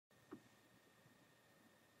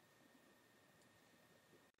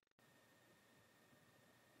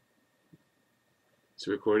It's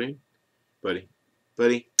recording? Buddy.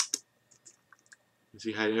 Buddy.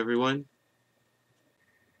 Say hi to everyone.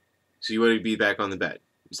 So you want to be back on the bed.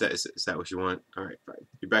 Is that what you want? Alright, fine.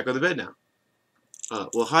 You're back on the bed now.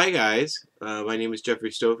 Well, hi guys. My name is Jeffrey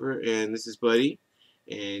Stoffer, and this is Buddy.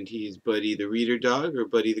 And he's Buddy the Reader Dog, or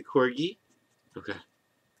Buddy the Corgi. Okay.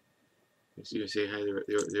 So you say hi.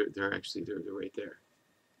 They're actually right there.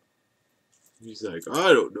 He's like,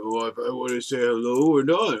 I don't know if I want to say hello or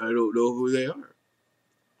not. I don't know who they are.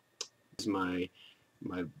 My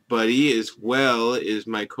buddy, as well, is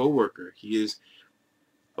my coworker. He is,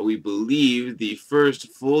 we believe, the first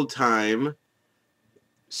full-time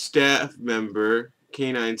staff member,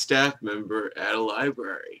 canine staff member at a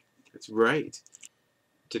library. That's right.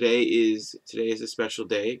 Today is a special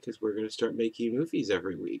day because we're going to start making movies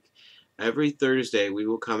every week. Every Thursday we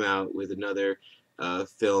will come out with another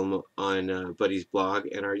film on Buddy's blog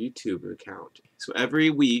and our YouTube account. So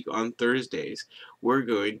every week on Thursdays we're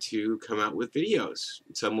going to come out with videos.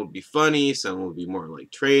 Some will be funny, some will be more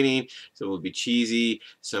like training, some will be cheesy,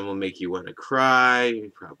 some will make you want to cry,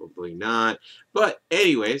 probably not. But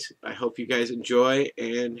anyways, I hope you guys enjoy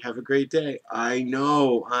and have a great day. I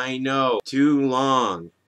know, too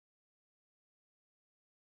long.